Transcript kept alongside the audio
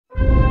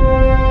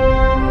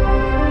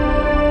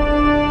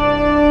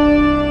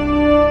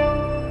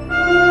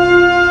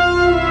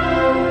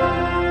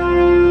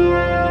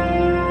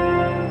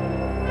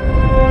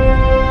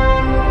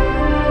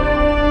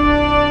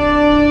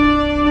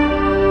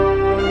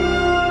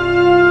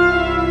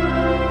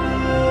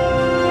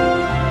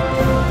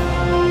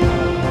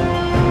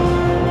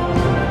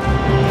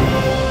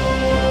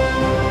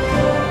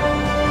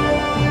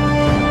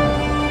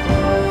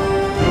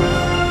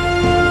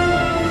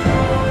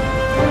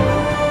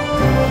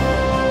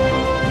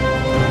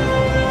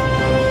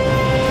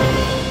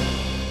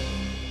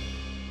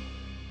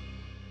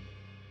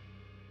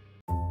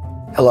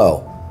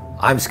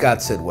I'm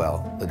Scott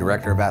Sidwell, the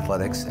Director of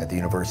Athletics at the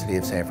University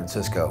of San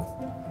Francisco.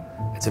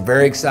 It's a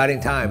very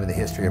exciting time in the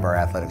history of our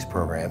athletics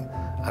program,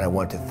 and I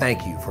want to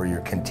thank you for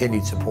your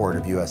continued support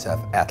of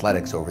USF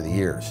athletics over the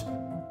years.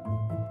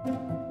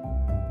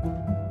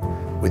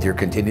 With your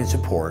continued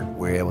support,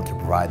 we're able to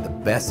provide the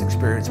best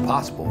experience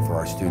possible for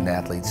our student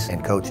athletes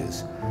and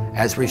coaches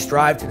as we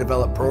strive to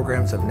develop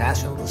programs of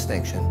national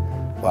distinction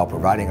while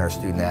providing our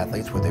student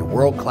athletes with a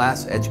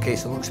world-class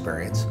educational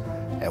experience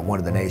at one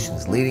of the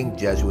nation's leading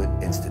Jesuit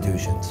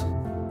institutions.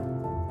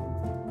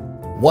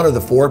 One of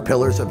the 4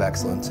 pillars of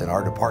excellence in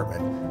our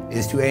department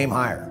is to aim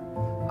higher.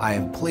 I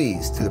am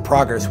pleased to the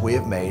progress we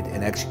have made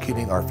in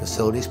executing our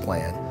facilities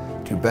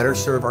plan to better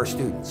serve our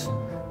students.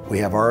 We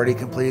have already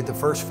completed the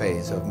first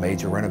phase of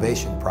major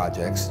renovation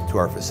projects to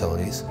our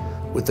facilities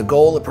with the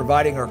goal of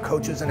providing our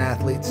coaches and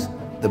athletes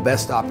the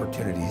best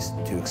opportunities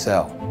to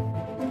excel.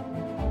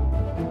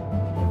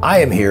 I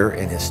am here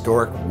in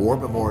historic War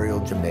Memorial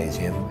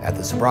Gymnasium at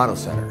the Sobrato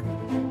Center,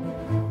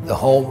 the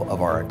home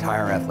of our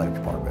entire athletic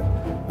department,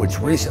 which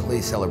recently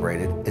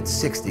celebrated its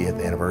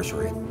 60th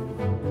anniversary.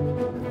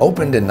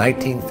 Opened in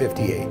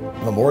 1958,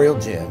 Memorial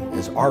Gym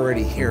is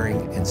already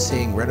hearing and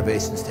seeing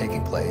renovations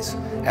taking place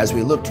as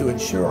we look to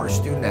ensure our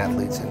student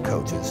athletes and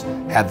coaches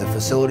have the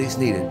facilities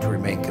needed to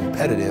remain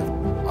competitive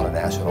on a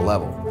national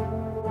level.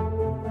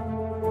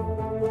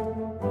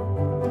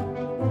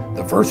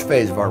 The first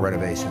phase of our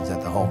renovations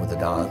at the home of the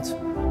Dons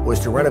was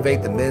to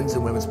renovate the men's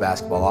and women's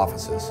basketball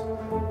offices.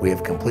 We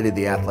have completed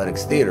the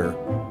athletics theater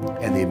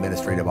and the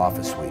administrative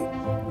office suite.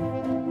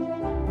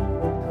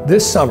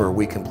 This summer,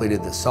 we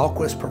completed the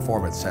Salquist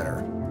Performance Center,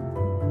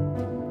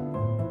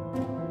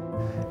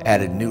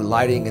 added new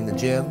lighting in the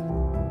gym,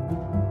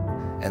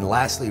 and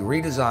lastly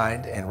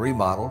redesigned and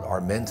remodeled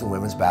our men's and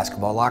women's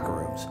basketball locker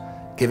rooms,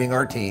 giving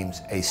our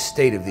teams a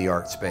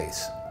state-of-the-art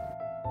space.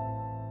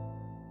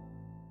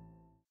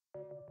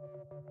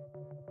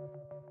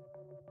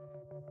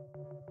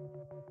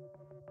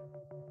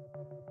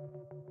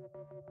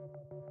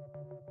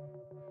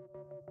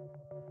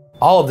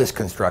 All of this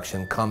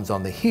construction comes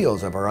on the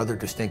heels of our other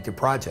distinctive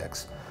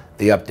projects.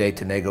 The update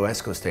to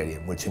Nego-Esco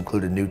Stadium, which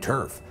included new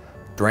turf,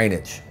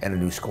 drainage, and a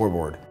new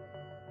scoreboard.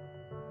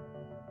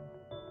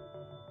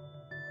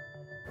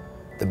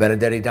 The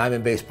Benedetti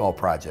Diamond Baseball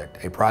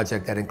Project, a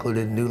project that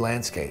included new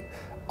landscape,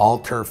 all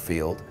turf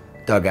field,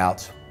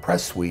 dugouts,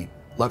 press suite,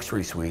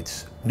 luxury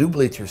suites, new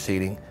bleacher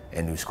seating,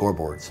 and new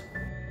scoreboards.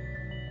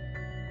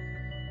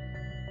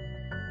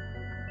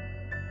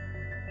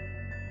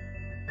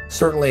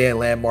 Certainly a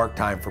landmark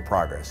time for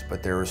progress,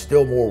 but there is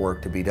still more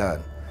work to be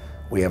done.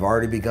 We have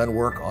already begun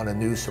work on a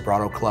new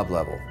Sobrato club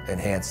level,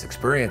 enhanced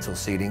experiential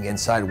seating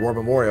inside War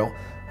Memorial,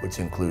 which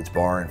includes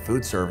bar and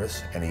food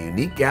service, and a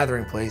unique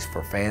gathering place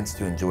for fans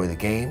to enjoy the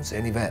games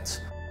and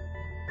events.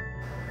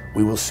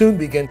 We will soon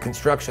begin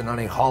construction on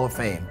a Hall of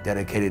Fame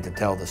dedicated to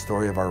tell the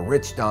story of our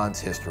rich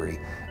Dons history,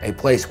 a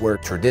place where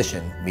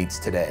tradition meets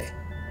today.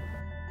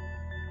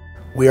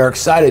 We are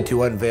excited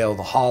to unveil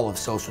the Hall of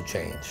Social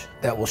Change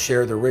that will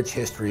share the rich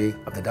history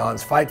of the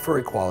Dons' fight for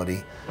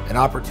equality and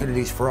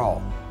opportunities for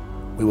all.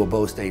 We will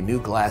boast a new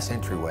glass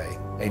entryway,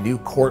 a new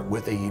court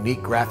with a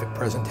unique graphic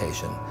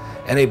presentation,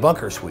 and a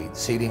bunker suite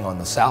seating on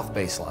the south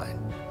baseline.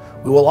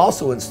 We will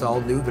also install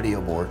new video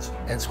boards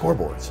and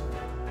scoreboards.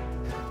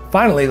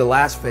 Finally, the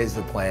last phase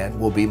of the plan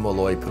will be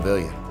Molloy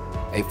Pavilion,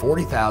 a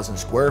 40,000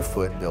 square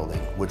foot building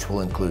which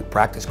will include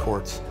practice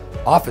courts,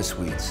 office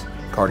suites,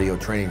 cardio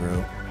training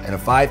room, and a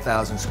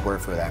 5,000 square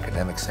foot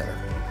academic center.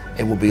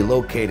 It will be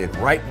located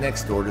right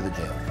next door to the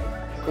gym.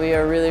 We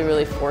are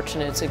really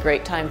fortunate. It's a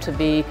great time to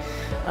be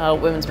a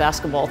women's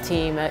basketball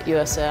team at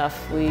USF.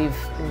 We've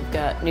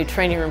got new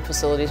training room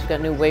facilities, we've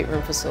got new weight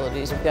room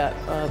facilities, we've got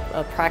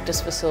a practice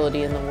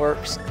facility in the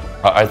works.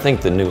 I think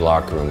the new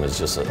locker room is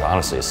just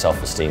honestly a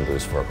self-esteem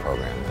boost for our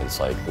program. It's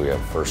like we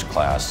have first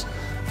class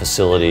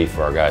facility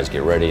for our guys to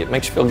get ready. It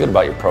makes you feel good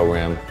about your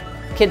program.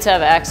 Kids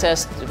have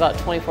access to about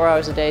 24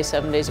 hours a day,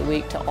 7 days a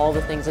week to all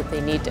the things that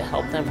they need to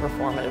help them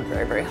perform at a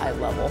very high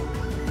level.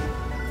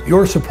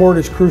 Your support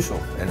is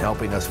crucial in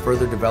helping us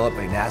further develop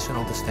a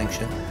national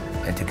distinction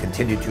and to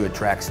continue to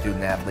attract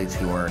student athletes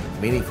who earn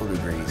meaningful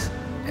degrees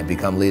and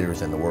become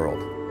leaders in the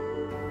world.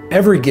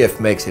 Every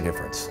gift makes a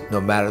difference, no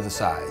matter the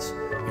size.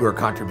 Your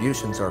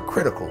contributions are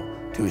critical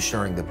to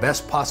assuring the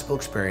best possible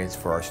experience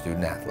for our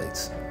student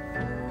athletes.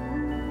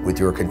 With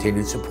your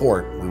continued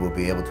support, we will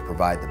be able to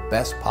provide the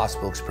best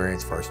possible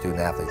experience for our student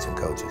athletes and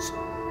coaches.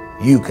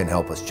 You can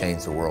help us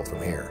change the world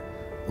from here.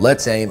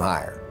 Let's aim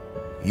higher.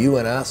 You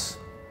and us,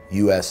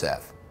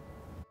 USF.